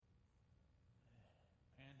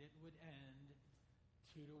it would end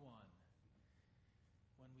 2-1.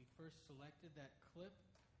 When we first selected that clip,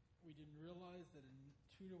 we didn't realize that a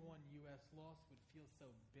 2-1 U.S. loss would feel so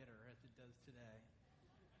bitter as it does today.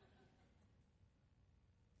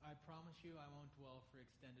 I promise you I won't dwell for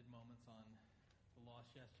extended moments on the loss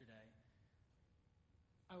yesterday.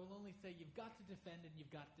 I will only say you've got to defend and you've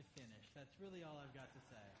got to finish. That's really all I've got to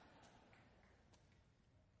say.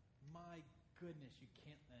 My goodness, you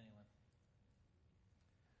can't let anyone.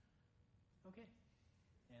 Okay,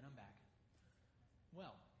 and I'm back.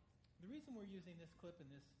 Well, the reason we're using this clip in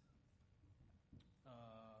this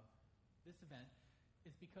event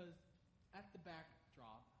is because at the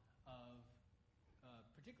backdrop of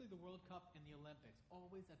particularly the World Cup and the Olympics,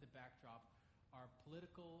 always at the backdrop are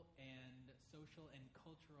political and social and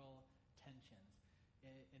cultural tensions.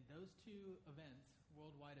 In those two events,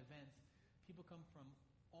 worldwide events, people come from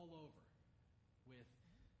all over with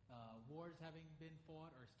wars having been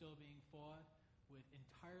fought or still being fought, with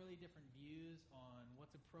entirely different views on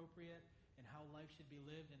what's appropriate and how life should be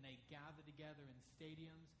lived, and they gather together in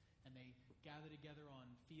stadiums, and they gather together on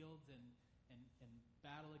fields and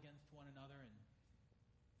battle against one another. And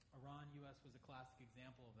Iran-U.S. was a classic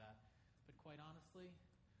example of that. But quite honestly,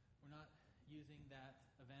 we're not using that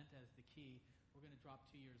event as the key. We're going to drop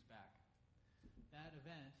 2 years back. That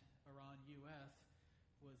event, Iran-U.S.,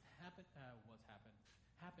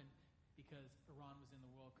 happened because Iran was in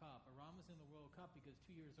the World Cup. Iran was in the World Cup because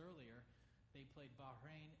 2 years earlier, they played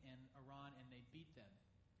Bahrain and Iran, and they beat them.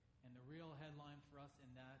 And the real headline for us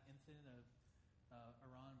in that incident of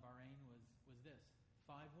Iran-Bahrain was this: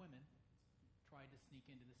 5 women tried to sneak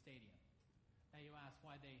into the stadium. Now you ask,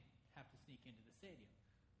 why'd they have to sneak into the stadium?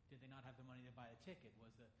 Did they not have the money to buy a ticket?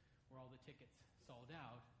 Were all the tickets sold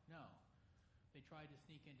out? No. They tried to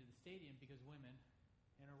sneak into the stadium because women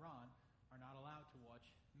in Iran are not allowed to watch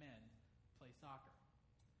men play soccer.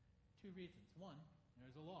 2 reasons. One,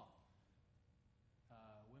 there's a law.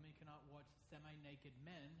 Women cannot watch semi-naked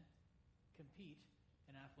men compete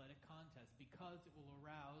in athletic contests because it will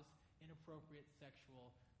arouse inappropriate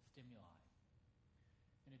sexual stimuli.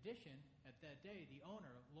 In addition, at that day, the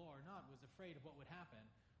owner, law or not, was afraid of what would happen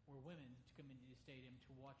were women to come into the stadium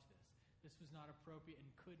to watch this. This was not appropriate and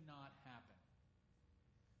could not happen.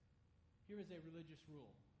 Here is a religious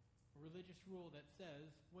rule that says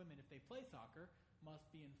women, if they play soccer, must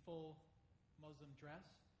be in full Muslim dress,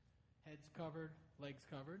 heads covered, legs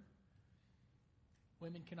covered.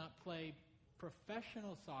 Women cannot play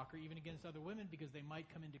professional soccer, even against other women, because they might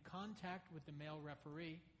come into contact with the male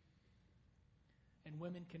referee. And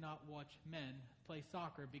women cannot watch men play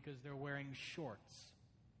soccer because they're wearing shorts.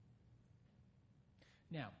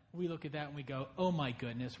 Now, we look at that and we go, oh my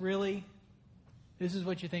goodness, really? This is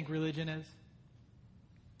what you think religion is?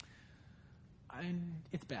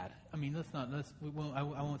 It's bad. I mean, I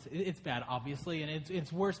won't say it's bad, obviously, and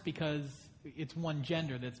it's worse because it's one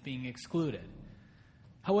gender that's being excluded.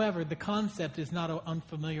 However, the concept is not an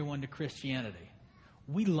unfamiliar one to Christianity.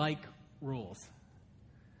 We like rules.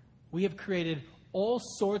 We have created all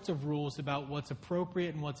sorts of rules about what's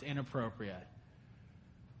appropriate and what's inappropriate.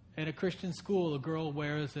 At a Christian school, a girl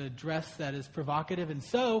wears a dress that is provocative, and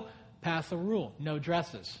so pass a rule: no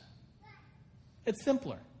dresses. It's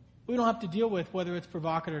simpler. We don't have to deal with whether it's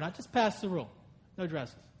provocative or not. Just pass the rule: no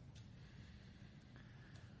dresses.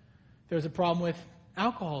 There's a problem with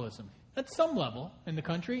alcoholism at some level in the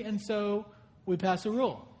country, and so we pass a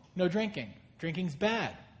rule: no drinking. Drinking's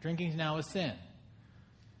bad. Drinking's now a sin.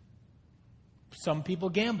 Some people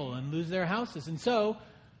gamble and lose their houses, and so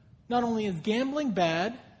not only is gambling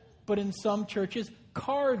bad, but in some churches,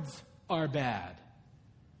 cards are bad.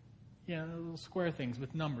 Yeah, little square things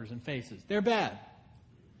with numbers and faces. They're bad.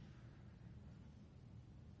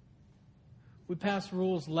 We pass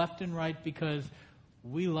rules left and right because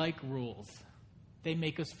we like rules. They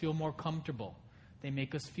make us feel more comfortable. They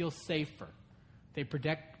make us feel safer. They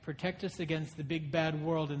protect us against the big bad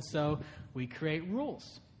world, and so we create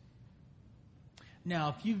rules.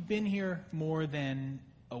 Now, if you've been here more than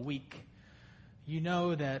a week, you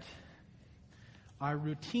know that I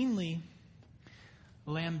routinely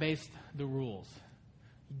lambaste the rules.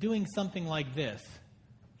 Doing something like this,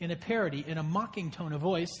 in a parody, in a mocking tone of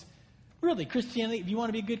voice. Really, Christianity, if you want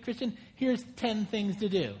to be a good Christian, here's 10 things to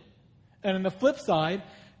do. And on the flip side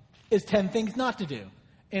is 10 things not to do.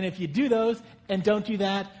 And if you do those and don't do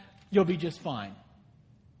that, you'll be just fine.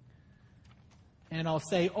 And I'll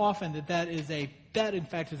say often that in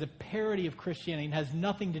fact is a parody of Christianity and has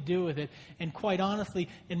nothing to do with it. And quite honestly,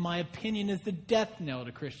 in my opinion, is the death knell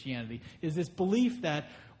to Christianity. Is this belief that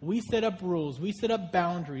we set up rules, we set up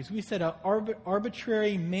boundaries, we set up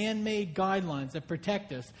arbitrary man-made guidelines that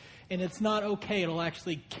protect us, and it's not okay. It'll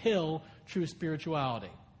actually kill true spirituality.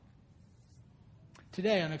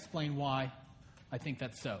 Today, I'm going to explain why I think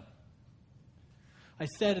that's so. I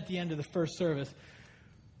said at the end of the first service,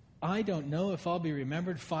 I don't know if I'll be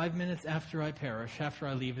remembered 5 minutes after I perish, after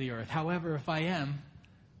I leave the earth. However, if I am,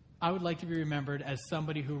 I would like to be remembered as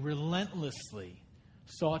somebody who relentlessly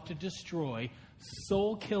sought to destroy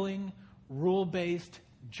soul-killing, rule-based,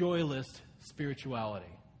 joyless spirituality.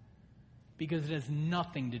 Because it has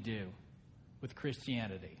nothing to do with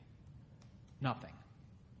Christianity. Nothing.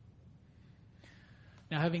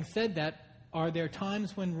 Now, having said that, are there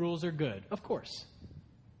times when rules are good? Of course.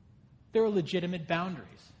 There are legitimate boundaries.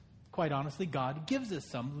 Quite honestly, God gives us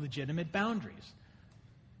some legitimate boundaries.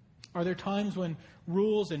 Are there times when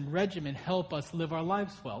rules and regimen help us live our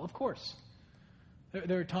lives well? Of course.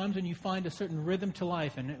 There are times when you find a certain rhythm to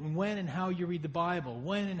life, and when and how you read the Bible,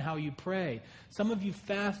 when and how you pray. Some of you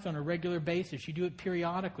fast on a regular basis. You do it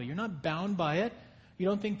periodically. You're not bound by it. You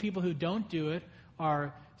don't think people who don't do it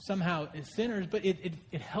are somehow sinners, but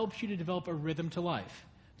it helps you to develop a rhythm to life.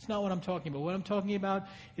 It's not what I'm talking about. What I'm talking about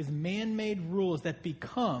is man-made rules that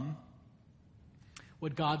become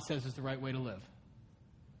what God says is the right way to live.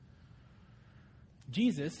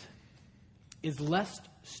 Jesus is less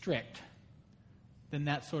strict than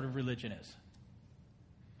that sort of religion is.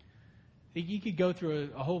 You could go through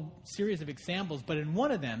a whole series of examples, but in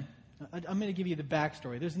one of them, I'm going to give you the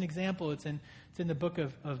backstory. There's an example. It's in the book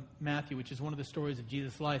of Matthew, which is one of the stories of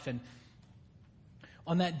Jesus' life. And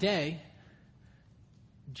on that day,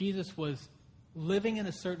 Jesus was living in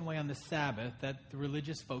a certain way on the Sabbath that the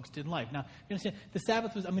religious folks didn't like. Now, you understand, the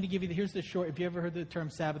Sabbath was, I'm going to give you, here's the short, if you ever heard the term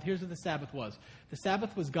Sabbath, here's what the Sabbath was. The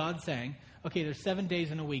Sabbath was God saying, okay, there's 7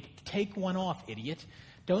 days in a week. Take one off, idiot.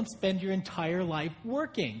 Don't spend your entire life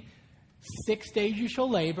working. 6 days you shall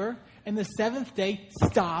labor, and the 7th day,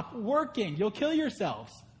 stop working. You'll kill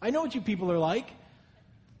yourselves. I know what you people are like.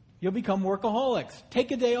 You'll become workaholics.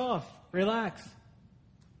 Take a day off. Relax.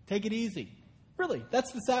 Take it easy. Really,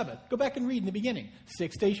 that's the Sabbath. Go back and read in the beginning.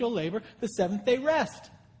 6 days you'll labor, the 7th day rest.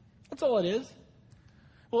 That's all it is.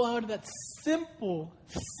 Well, out of that simple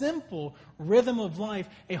rhythm of life,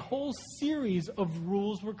 a whole series of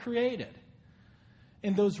rules were created.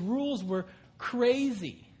 And those rules were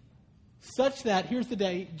crazy. Such that, here's the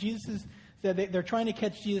day, they're trying to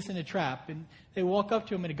catch Jesus in a trap. And they walk up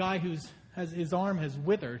to him, and a guy his arm has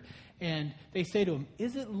withered. And they say to him,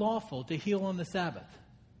 is it lawful to heal on the Sabbath?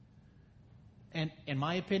 And in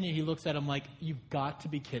my opinion, he looks at him like, you've got to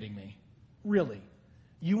be kidding me. Really?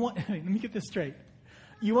 Let me get this straight.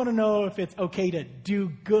 You want to know if it's okay to do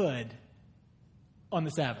good on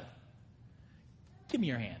the Sabbath? Give me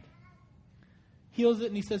your hand. Heals it,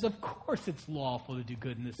 and he says, of course it's lawful to do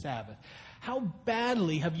good in the Sabbath. How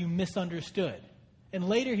badly have you misunderstood? And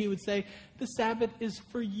later he would say, the Sabbath is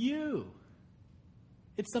for you.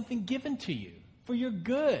 It's something given to you for your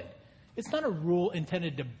good. It's not a rule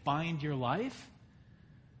intended to bind your life.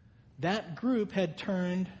 That group had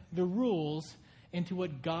turned the rules into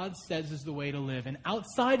what God says is the way to live. And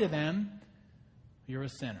outside of them, you're a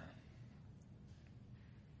sinner.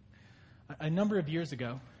 A number of years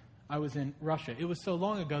ago, I was in Russia. It was so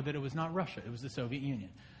long ago that it was not Russia. It was the Soviet Union.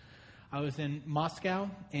 I was in Moscow,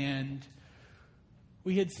 and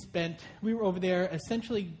we were over there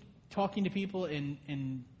essentially talking to people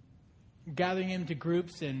and gathering them into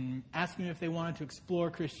groups and asking them if they wanted to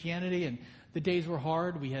explore Christianity. And the days were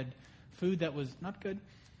hard. We had food that was not good.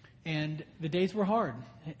 And the days were hard.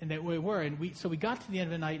 And that we were. And so we got to the end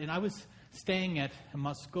of the night, and I was staying at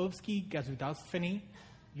Moskovsky Gosударственный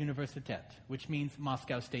Universitet, which means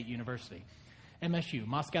Moscow State University. MSU,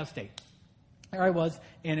 Moscow State. There I was,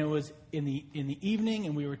 and it was in the evening,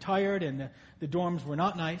 and we were tired, and the dorms were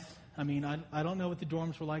not nice. I mean, I don't know what the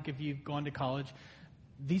dorms were like if you've gone to college.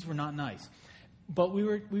 These were not nice. But we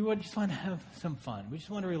just wanted to have some fun. We just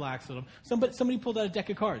wanted to relax a little. Somebody pulled out a deck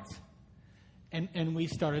of cards, and we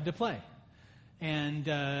started to play. And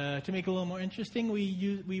to make it a little more interesting,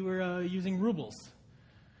 we were using rubles.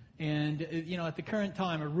 And, at the current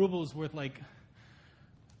time, a ruble is worth like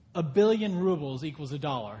 1 billion rubles equals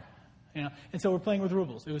 $1. And so we're playing with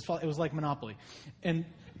rubles. It was like Monopoly. And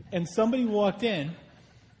somebody walked in,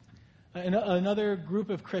 another group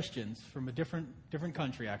of Christians from a different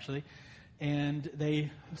country, actually, and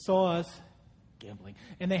they saw us gambling.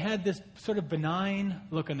 And they had this sort of benign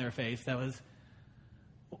look on their face that was,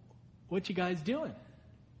 what you guys doing?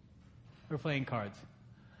 We're playing cards.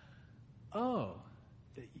 Oh,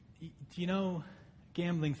 do you know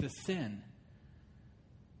gambling's a sin?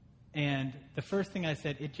 And the first thing I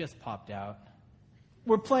said, it just popped out.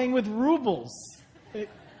 We're playing with rubles.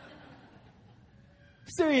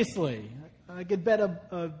 Seriously, I could bet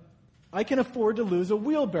I can afford to lose a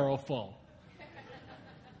wheelbarrow full.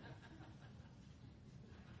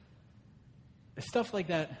 Stuff like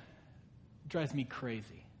that drives me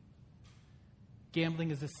crazy. Gambling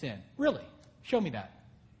is a sin. Really? Show me that.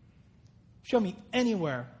 Show me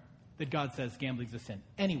anywhere that God says gambling's a sin.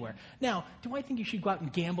 Anywhere. Now, do I think you should go out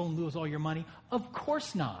and gamble and lose all your money? Of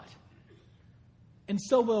course not. And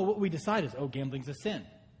so, well, what we decide is, gambling's a sin.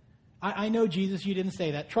 I know, Jesus, you didn't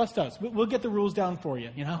say that. Trust us. We'll get the rules down for you,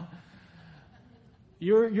 you know.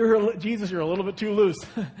 Jesus, you're a little bit too loose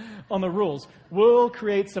on the rules. We'll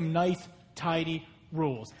create some nice, tidy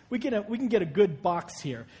rules. We can get a good box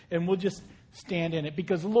here, and we'll just stand in it.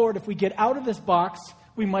 Because, Lord, if we get out of this box,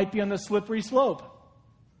 we might be on the slippery slope.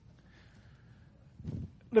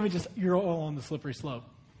 You're all on the slippery slope.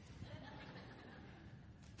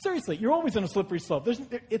 Seriously, you're always on a slippery slope.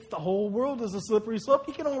 It's the whole world is a slippery slope.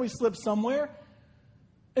 You can always slip somewhere.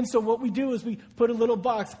 And so what we do is we put a little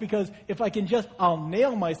box, because if I can I'll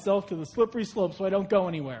nail myself to the slippery slope so I don't go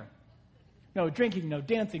anywhere. No drinking, no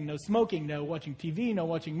dancing, no smoking, no watching TV, no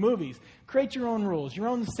watching movies. Create your own rules, your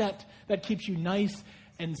own set that keeps you nice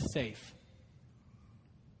and safe.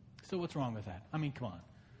 So what's wrong with that? I mean, come on.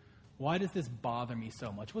 Why does this bother me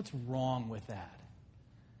so much? What's wrong with that?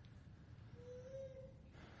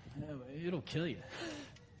 It'll kill you.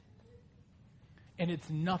 And it's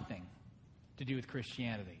nothing to do with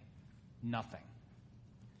Christianity. Nothing.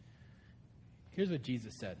 Here's what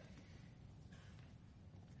Jesus said.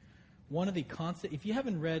 If you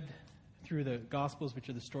haven't read through the Gospels, which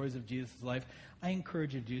are the stories of Jesus' life, I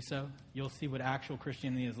encourage you to do so. You'll see what actual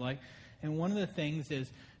Christianity is like. And one of the things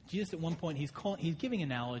is, Jesus at one point, he's giving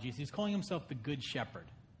analogies. He's calling himself the Good Shepherd.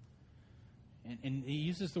 And he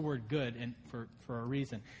uses the word good for a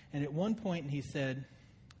reason. And at one point he said,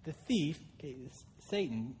 the thief,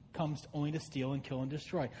 Satan, comes only to steal and kill and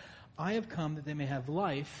destroy. I have come that they may have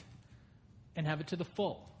life and have it to the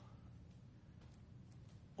full.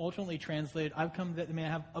 Alternately translated, I've come that they may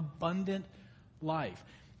have abundant life.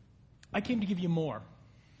 I came to give you more,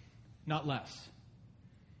 not less.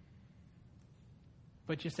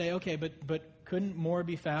 But you say, okay, but couldn't more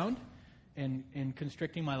be found in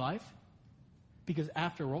constricting my life? Because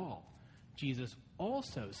after all, Jesus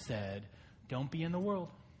also said, don't be in the world.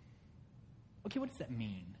 Okay, what does that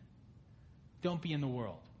mean? Don't be in the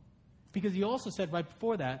world. Because he also said right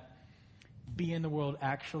before that, be in the world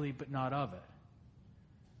actually, but not of it.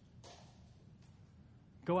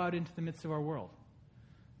 Go out into the midst of our world.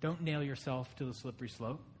 Don't nail yourself to the slippery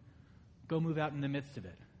slope. Go move out in the midst of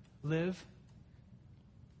it. Live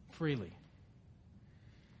freely.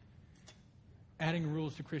 Adding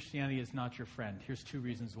rules to Christianity is not your friend. Here's 2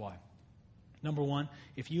 reasons why. Number 1,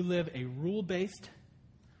 if you live a rule-based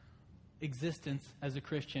existence as a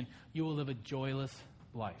Christian, you will live a joyless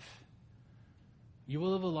life. You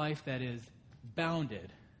will live a life that is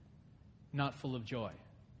bounded, not full of joy.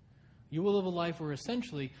 You will live a life where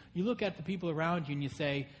essentially you look at the people around you and you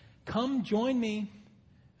say, come join me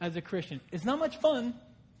as a Christian. It's not much fun.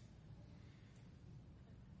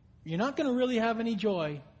 You're not going to really have any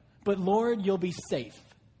joy. But Lord, you'll be safe.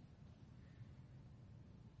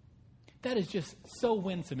 That is just so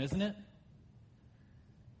winsome, isn't it?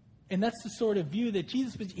 And that's the sort of view that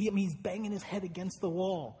Jesus was. He's banging his head against the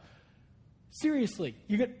wall. Seriously,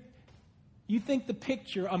 you think the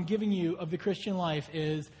picture I'm giving you of the Christian life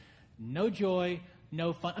is no joy,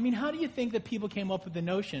 no fun? I mean, how do you think that people came up with the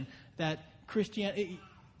notion that Christianity?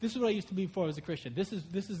 This is what I used to be before I was a Christian. This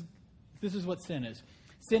is what sin is.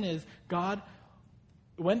 Sin is God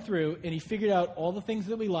went through and he figured out all the things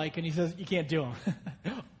that we like, and he says, you can't do them.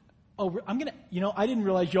 I didn't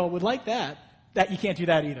realize y'all would like that you can't do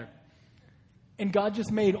that either. And God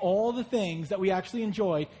just made all the things that we actually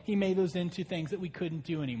enjoyed, he made those into things that we couldn't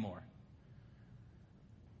do anymore.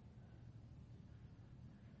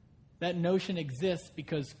 That notion exists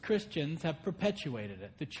because Christians have perpetuated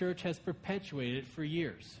it. The church has perpetuated it for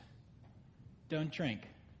years. Don't drink.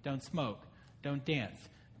 Don't smoke. Don't dance.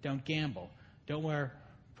 Don't gamble. Don't wear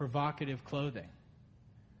provocative clothing.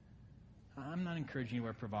 I'm not encouraging you to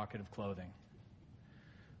wear provocative clothing.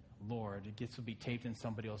 Lord, it will be taped and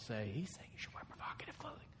somebody will say, he's saying you should wear provocative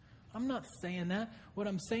clothing. I'm not saying that. What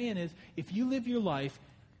I'm saying is, if you live your life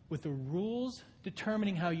with the rules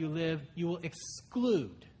determining how you live, you will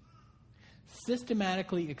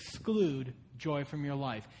systematically exclude joy from your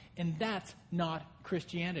life. And that's not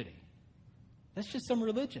Christianity. That's just some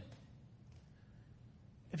religion.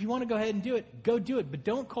 If you want to go ahead and do it, go do it. But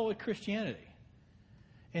don't call it Christianity.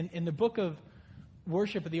 In the book of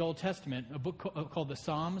worship of the Old Testament, a book called the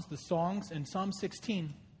Psalms, the Songs, and Psalm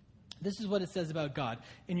 16, this is what it says about God.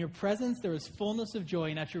 In your presence there is fullness of joy,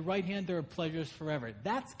 and at your right hand there are pleasures forever.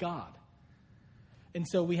 That's God. And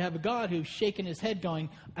so we have a God who's shaking his head going,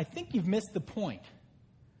 I think you've missed the point.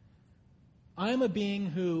 I am a being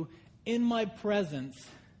who, in my presence,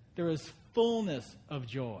 there is fullness of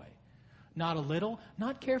joy. Not a little,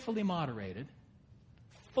 not carefully moderated.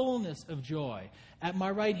 Fullness of joy. At my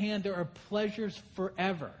right hand there are pleasures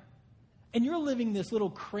forever. And you're living this little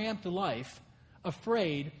cramped life,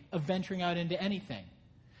 afraid of venturing out into anything.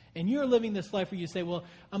 And you're living this life where you say, well,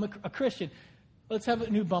 I'm a Christian. Let's have a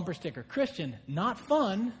new bumper sticker. Christian, not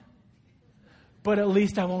fun, but at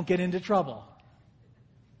least I won't get into trouble.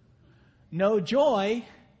 No joy,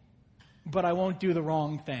 but I won't do the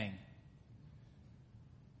wrong thing.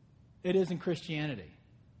 It isn't Christianity.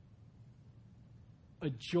 A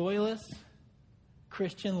joyless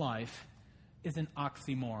Christian life is an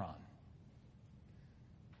oxymoron.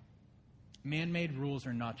 Man-made rules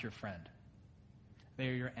are not your friend. They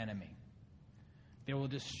are your enemy. They will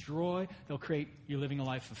destroy, they'll create, you're living a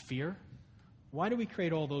life of fear. Why do we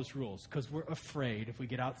create all those rules? Because we're afraid if we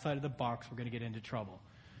get outside of the box, we're going to get into trouble.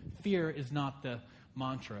 Fear is not the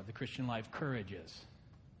mantra of the Christian life. Courage is.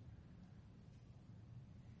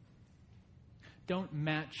 Don't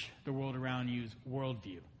match the world around you's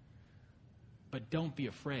worldview. But don't be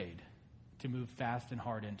afraid to move fast and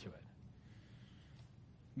hard into it.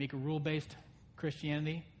 Make a rule-based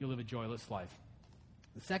Christianity, you'll live a joyless life.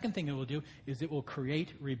 The second thing it will do is it will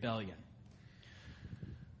create rebellion.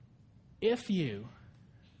 If you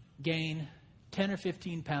gain 10 or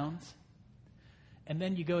 15 pounds and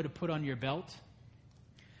then you go to put on your belt,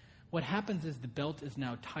 what happens is the belt is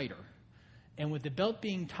now tighter. And with the belt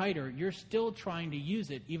being tighter, you're still trying to use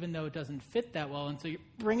it even though it doesn't fit that well, and so you're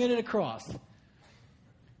bringing it across.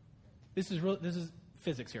 This is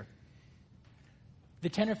physics here. The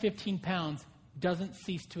 10 or 15 pounds doesn't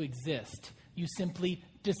cease to exist. You simply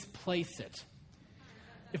displace it.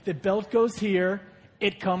 If the belt goes here,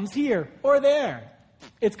 it comes here or there.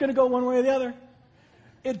 It's going to go one way or the other.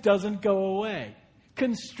 It doesn't go away.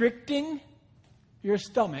 Constricting your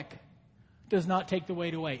stomach does not take the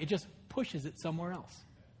weight away. It just pushes it somewhere else.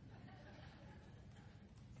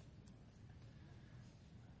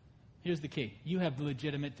 Here's the key. You have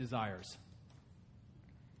legitimate desires.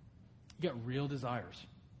 You got real desires.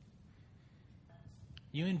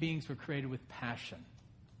 Human beings were created with passion.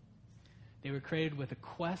 They were created with a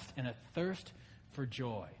quest and a thirst for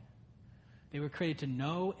joy. They were created to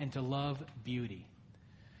know and to love beauty.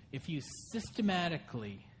 If you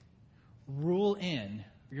systematically rule in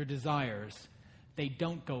your desires, they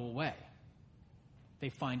don't go away. They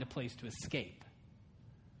find a place to escape.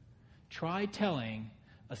 Try telling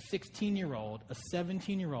a 16-year-old, a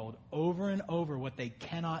 17-year-old over and over what they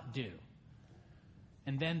cannot do.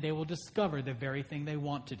 And then they will discover the very thing they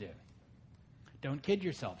want to do. Don't kid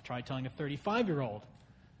yourself. Try telling a 35-year-old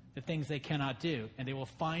the things they cannot do, and they will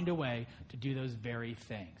find a way to do those very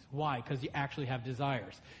things. Why? Because you actually have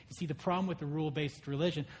desires. You see, the problem with the rule-based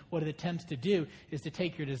religion, what it attempts to do is to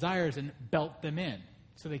take your desires and belt them in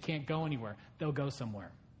so they can't go anywhere. They'll go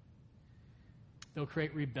somewhere. They'll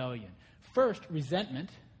create rebellion. First, resentment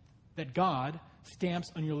that God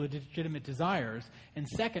stamps on your legitimate desires, and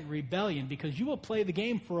second, rebellion, because you will play the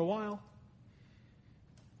game for a while.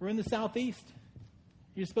 We're in the Southeast.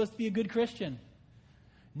 You're supposed to be a good Christian.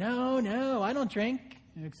 No, I don't drink,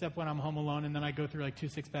 except when I'm home alone, and then I go through like 2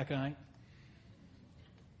 six-pack a night.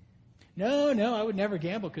 No, I would never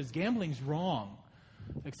gamble, because gambling's wrong,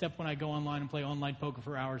 except when I go online and play online poker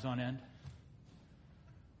for hours on end.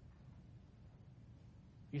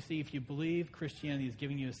 You see, if you believe Christianity is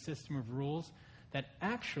giving you a system of rules that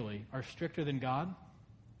actually are stricter than God,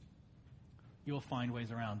 you'll find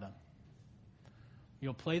ways around them.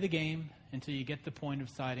 You'll play the game until you get to the point of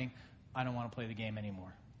deciding, I don't want to play the game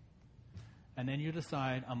anymore. And then you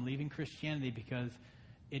decide, I'm leaving Christianity because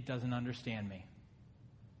it doesn't understand me.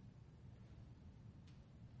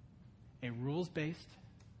 A rules-based,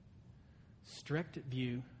 strict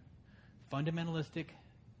view, fundamentalistic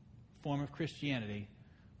form of Christianity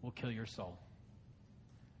will kill your soul.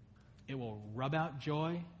 It will rub out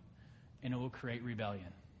joy, and it will create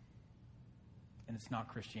rebellion. And it's not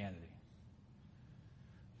Christianity.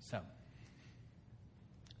 So,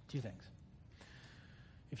 2 things.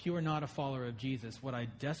 If you are not a follower of Jesus, what I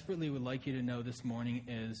desperately would like you to know this morning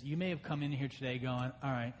is you may have come in here today going,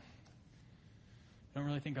 all right, I don't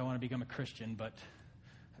really think I want to become a Christian, but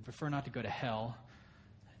I prefer not to go to hell,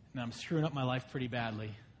 and I'm screwing up my life pretty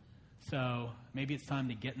badly. So maybe it's time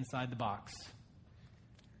to get inside the box.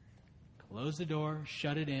 Close the door,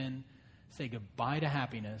 shut it in, say goodbye to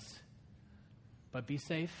happiness, but be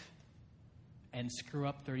safe and screw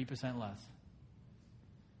up 30% less.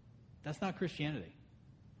 That's not Christianity.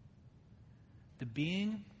 The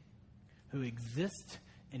being who exists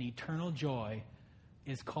in eternal joy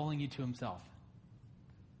is calling you to himself.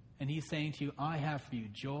 And he's saying to you, I have for you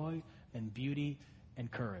joy and beauty and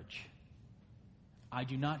courage. I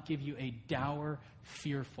do not give you a dour,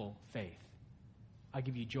 fearful faith. I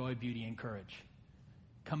give you joy, beauty, and courage.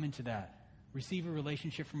 Come into that. Receive a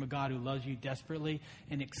relationship from a God who loves you desperately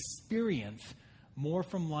and experience more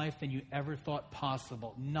from life than you ever thought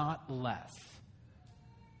possible, not less.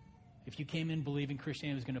 If you came in believing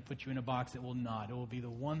Christianity was going to put you in a box, it will not. It will be the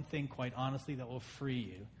one thing, quite honestly, that will free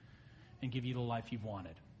you and give you the life you've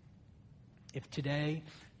wanted. If today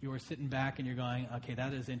you are sitting back and you're going, okay,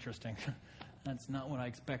 that is interesting. That's not what I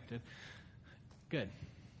expected. Good.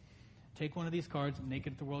 Take one of these cards,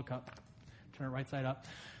 naked at the World Cup, turn it right side up,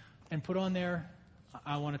 and put on there,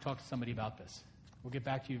 I want to talk to somebody about this. We'll get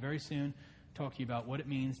back to you very soon, talk to you about what it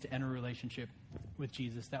means to enter a relationship with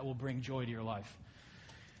Jesus that will bring joy to your life.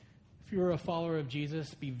 If you're a follower of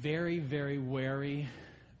Jesus, be very, very wary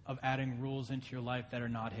of adding rules into your life that are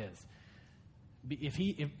not his.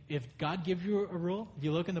 If God gives you a rule, if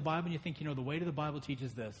you look in the Bible and you think, the weight of the Bible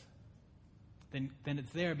teaches this, then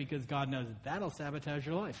it's there because God knows that'll sabotage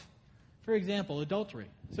your life. For example, adultery.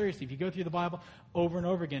 Seriously, if you go through the Bible over and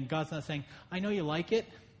over again, God's not saying, I know you like it.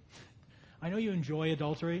 I know you enjoy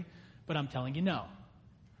adultery, but I'm telling you no.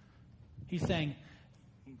 He's saying,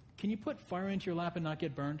 can you put fire into your lap and not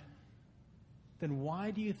get burned? Then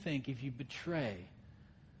why do you think if you betray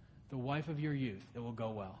the wife of your youth, it will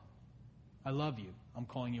go well? I love you. I'm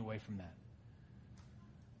calling you away from that.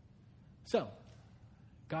 So,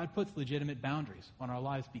 God puts legitimate boundaries on our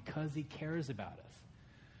lives because he cares about us.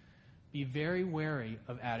 Be very wary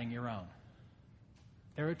of adding your own.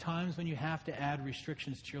 There are times when you have to add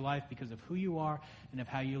restrictions to your life because of who you are and of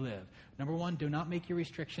how you live. Number one, do not make your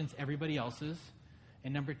restrictions everybody else's.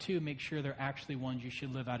 And number two, make sure they're actually ones you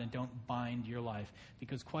should live out and don't bind your life.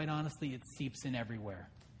 Because quite honestly, it seeps in everywhere.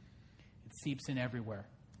 It seeps in everywhere.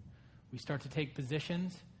 We start to take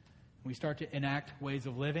positions. We start to enact ways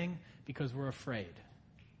of living because we're afraid.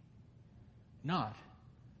 Not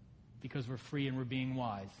because we're free and we're being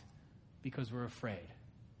wise. Because we're afraid.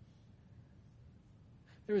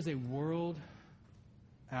 There is a world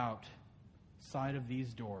outside of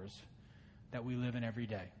these doors that we live in every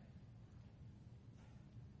day.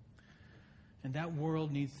 And that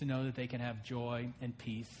world needs to know that they can have joy and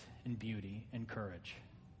peace and beauty and courage.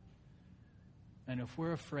 And if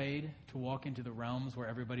we're afraid to walk into the realms where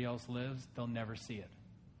everybody else lives, they'll never see it.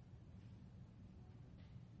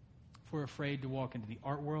 If we're afraid to walk into the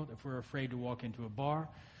art world, if we're afraid to walk into a bar,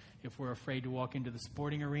 if we're afraid to walk into the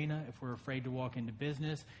sporting arena, if we're afraid to walk into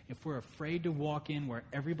business, if we're afraid to walk in where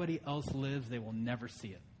everybody else lives, they will never see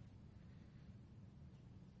it.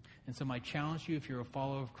 And so my challenge to you, if you're a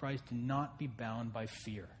follower of Christ, do not be bound by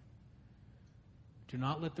fear. Do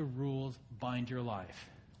not let the rules bind your life.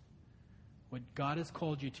 What God has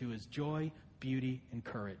called you to is joy, beauty, and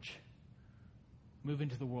courage. Move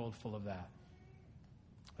into the world full of that.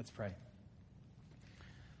 Let's pray.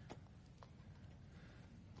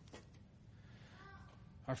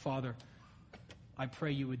 Our Father, I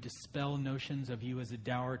pray you would dispel notions of you as a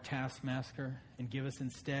dour taskmaster and give us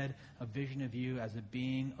instead a vision of you as a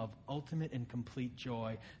being of ultimate and complete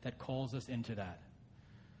joy that calls us into that.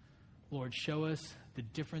 Lord, show us the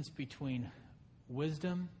difference between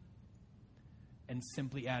wisdom and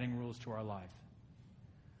simply adding rules to our life.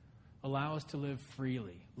 Allow us to live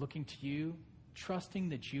freely, looking to you, trusting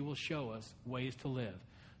that you will show us ways to live.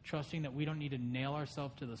 Trusting that we don't need to nail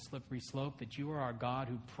ourselves to the slippery slope, that you are our God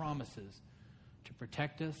who promises to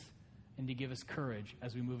protect us and to give us courage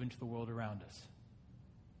as we move into the world around us.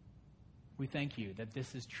 We thank you that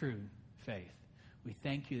this is true faith. We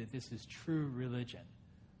thank you that this is true religion,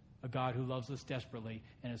 a God who loves us desperately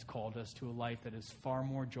and has called us to a life that is far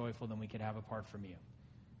more joyful than we could have apart from you.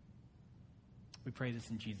 We pray this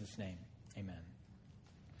in Jesus' name. Amen.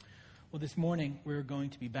 Well, this morning, we're going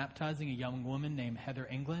to be baptizing a young woman named Heather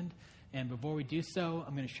England. And before we do so,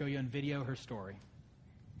 I'm going to show you on video her story.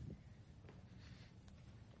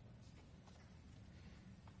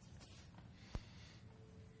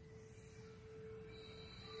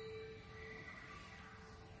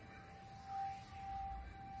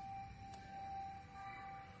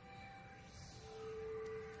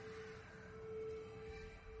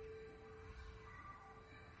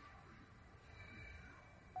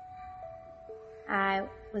 I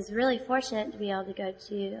was really fortunate to be able to go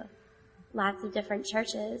to lots of different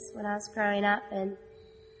churches when I was growing up and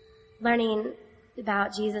learning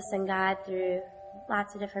about Jesus and God through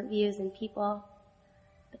lots of different views and people.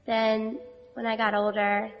 But then when I got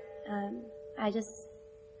older, I just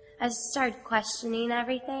started questioning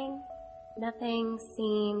everything. Nothing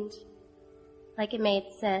seemed like it made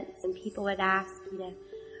sense. And people would ask,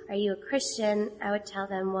 are you a Christian? I would tell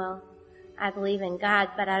them, well, I believe in God,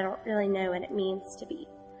 but I don't really know what it means to be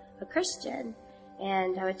a Christian.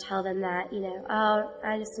 And I would tell them that,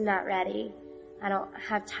 I just am not ready. I don't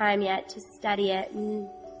have time yet to study it and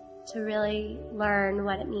to really learn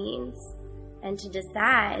what it means and to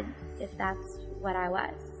decide if that's what I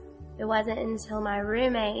was. It wasn't until my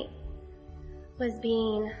roommate was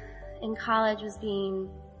being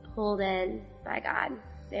pulled in by God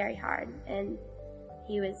very hard, and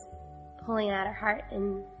he was pulling at her heart,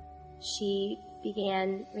 and she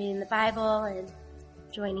began reading the Bible and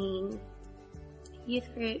joining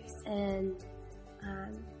youth groups and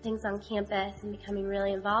things on campus and becoming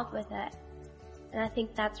really involved with it. And I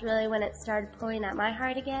think that's really when it started pulling at my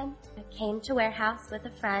heart again. I came to Warehouse with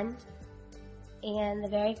a friend, and the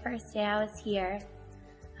very first day I was here,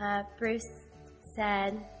 Bruce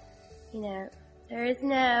said, there is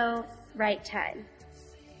no right time.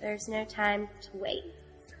 There's no time to wait.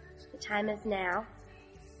 The time is now.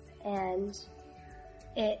 And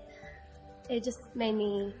it just made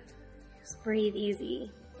me just breathe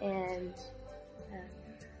easy and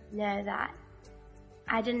know that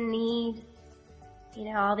I didn't need,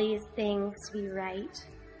 all these things to be right.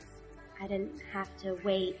 I didn't have to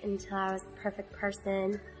wait until I was the perfect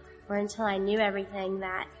person or until I knew everything,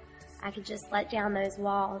 that I could just let down those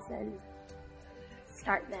walls and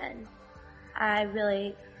start then. I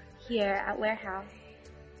really, here at Warehouse,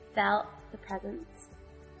 felt the presence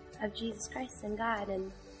of Jesus Christ and God,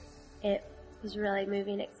 and it was a really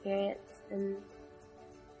moving experience. And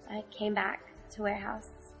I came back to Warehouse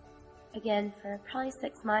again for probably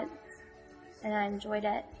 6 months, and I enjoyed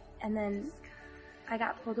it. And then I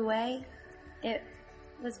got pulled away. It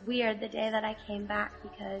was weird the day that I came back,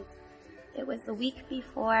 because it was the week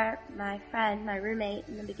before my friend, my roommate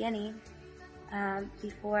in the beginning,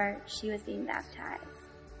 before she was being baptized.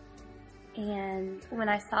 And when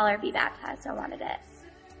I saw her be baptized, I wanted it.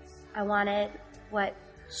 I wanted what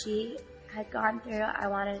she had gone through. I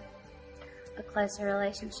wanted a closer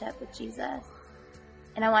relationship with Jesus.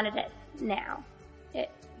 And I wanted it now. It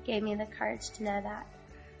gave me the courage to know that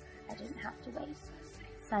I didn't have to wait.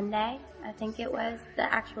 Sunday, I think it was the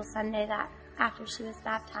actual Sunday that after she was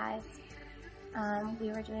baptized, we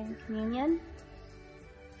were doing communion.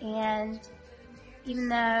 And even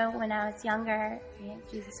though when I was younger,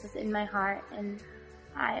 Jesus was in my heart, and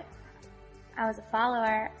I was a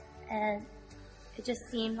follower, and it just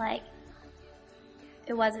seemed like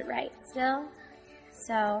it wasn't right still.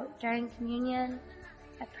 So during communion,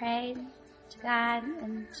 I prayed to God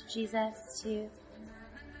and to Jesus to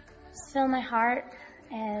just fill my heart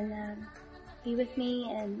and be with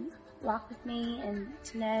me and walk with me, and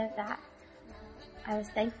to know that I was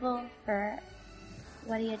thankful for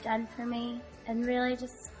what he had done for me, and really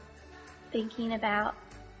just thinking about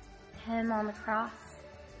him on the cross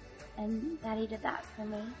and that he did that for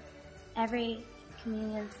me. Every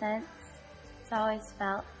communion since, it's always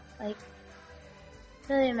felt like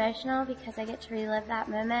really emotional, because I get to relive that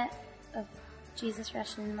moment of Jesus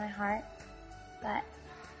rushing into my heart. But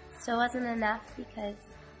it still wasn't enough, because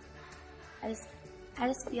I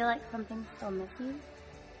just feel like something's still missing.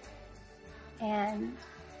 And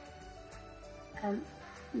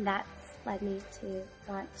that's led me to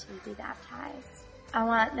want to be baptized. I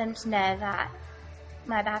want them to know that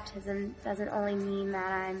my baptism doesn't only mean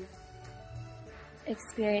that I'm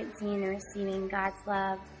experiencing and receiving God's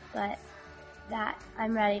love, but that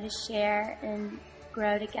I'm ready to share and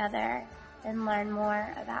grow together and learn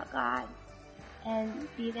more about God and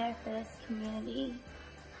be there for this community.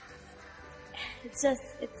 It's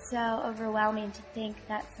so overwhelming to think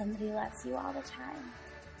that somebody loves you all the time.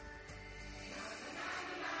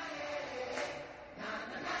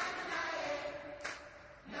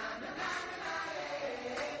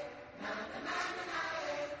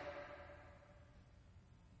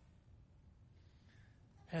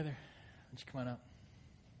 Heather, why don't you come on up?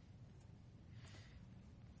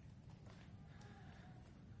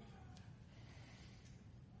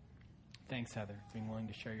 Thanks, Heather, for being willing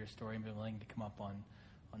to share your story and being willing to come up on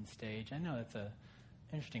stage. I know that's an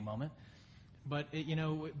interesting moment. But,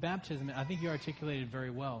 baptism, I think you articulated very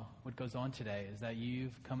well what goes on today, is that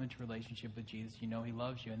you've come into a relationship with Jesus. You know he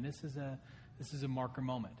loves you. And this is a marker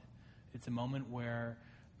moment. It's a moment where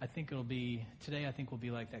today I think will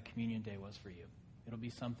be like that communion day was for you. It'll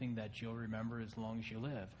be something that you'll remember as long as you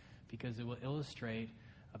live, because it will illustrate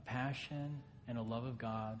a passion and a love of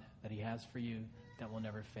God that he has for you that will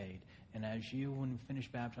never fade. And as you, when we finish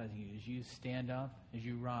baptizing you, as you stand up, as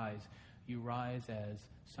you rise as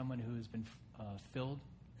someone who has been filled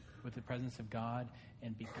with the presence of God,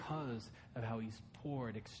 and because of how he's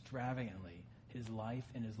poured extravagantly his life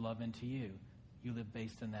and his love into you, you live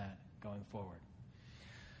based on that going forward.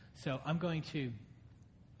 So I'm going to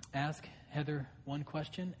ask Heather one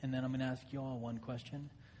question, and then I'm going to ask you all one question.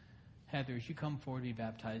 Heather, as you come forward to be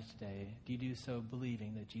baptized today, do you do so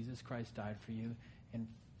believing that Jesus Christ died for you and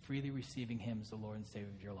freely receiving him as the Lord and Savior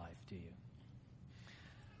of your life? Do you?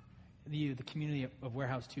 You, the community of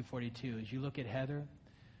Warehouse 242, as you look at Heather,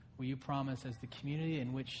 will you promise as the community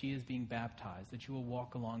in which she is being baptized that you will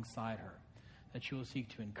walk alongside her, that you will seek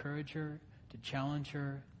to encourage her, to challenge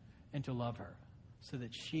her, and to love her, so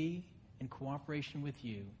that she, in cooperation with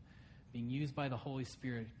you, being used by the Holy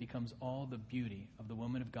Spirit, becomes all the beauty of the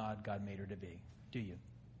woman of God God made her to be? Do you?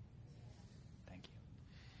 Thank you.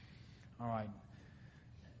 All right.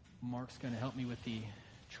 Mark's going to help me with the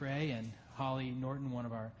tray, and Holly Norton, one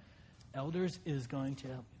of our elders, is going to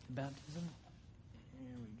help with the baptism. Here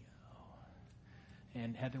we go.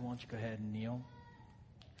 And Heather, why don't you go ahead and kneel?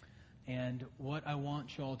 And what I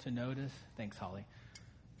want you all to notice, thanks, Holly,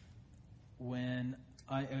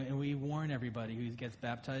 and we warn everybody who gets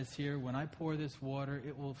baptized here, when I pour this water,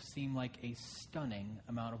 it will seem like a stunning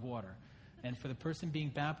amount of water. And for the person being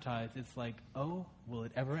baptized, it's like, oh, will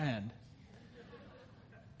it ever end?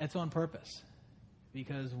 It's on purpose,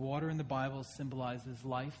 because water in the Bible symbolizes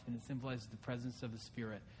life, and it symbolizes the presence of the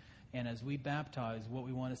Spirit. And as we baptize, what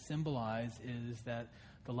we want to symbolize is that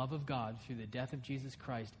the love of God through the death of Jesus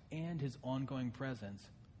Christ and his ongoing presence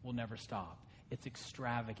will never stop. It's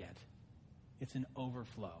extravagant. It's an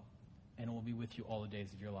overflow, and it will be with you all the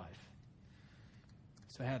days of your life.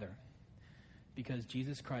 So Heather, because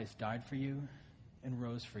Jesus Christ died for you and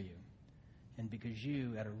rose for you, and because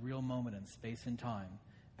you, at a real moment in space and time,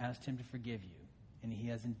 asked him to forgive you, and he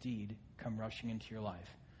has indeed come rushing into your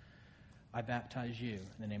life, I baptize you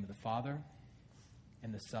in the name of the Father,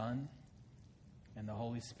 and the Son, and the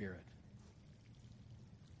Holy Spirit.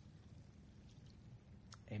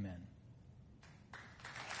 Amen.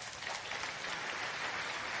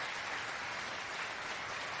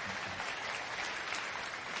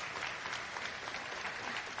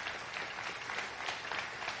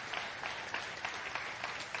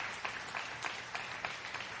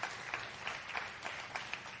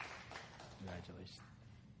 Congratulations.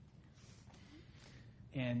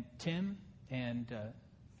 And Tim and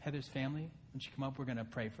Heather's family, when you come up, we're going to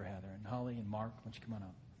pray for Heather. And Holly and Mark, why don't you come on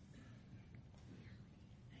up?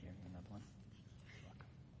 Here, another one. You're welcome.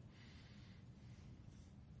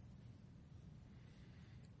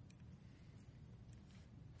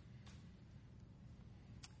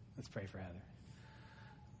 Let's pray for Heather.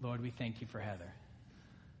 Lord, we thank you for Heather.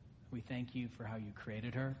 We thank you for how you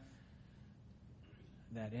created her,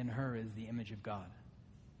 that in her is the image of God,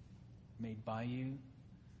 made by you,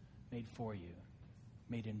 made for you,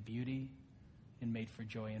 made in beauty, and made for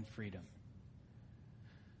joy and freedom.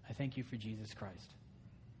 I thank you for Jesus Christ.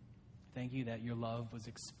 Thank you that your love was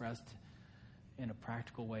expressed in a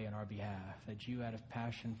practical way on our behalf, that you, out of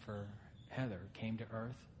passion for Heather, came to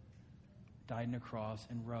earth, died on a cross,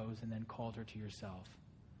 and rose, and then called her to yourself.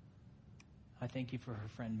 I thank you for her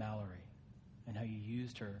friend Mallory and how you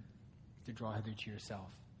used her to draw Heather to yourself.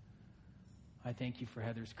 I thank you for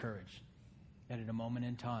Heather's courage, that at a moment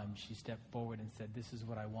in time she stepped forward and said, this is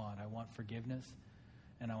what I want. I want forgiveness,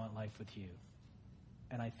 and I want life with you.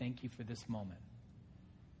 And I thank you for this moment.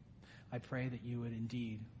 I pray that you would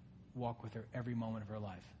indeed walk with her every moment of her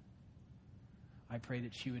life. I pray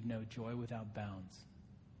that she would know joy without bounds.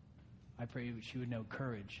 I pray that she would know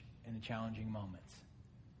courage in the challenging moments.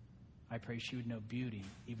 I pray she would know beauty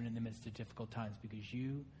even in the midst of difficult times, because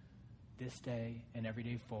you, this day and every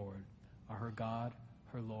day forward, are her God,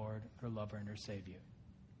 her Lord, her lover, and her Savior.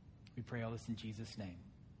 We pray all this in Jesus' name.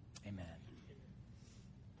 Amen.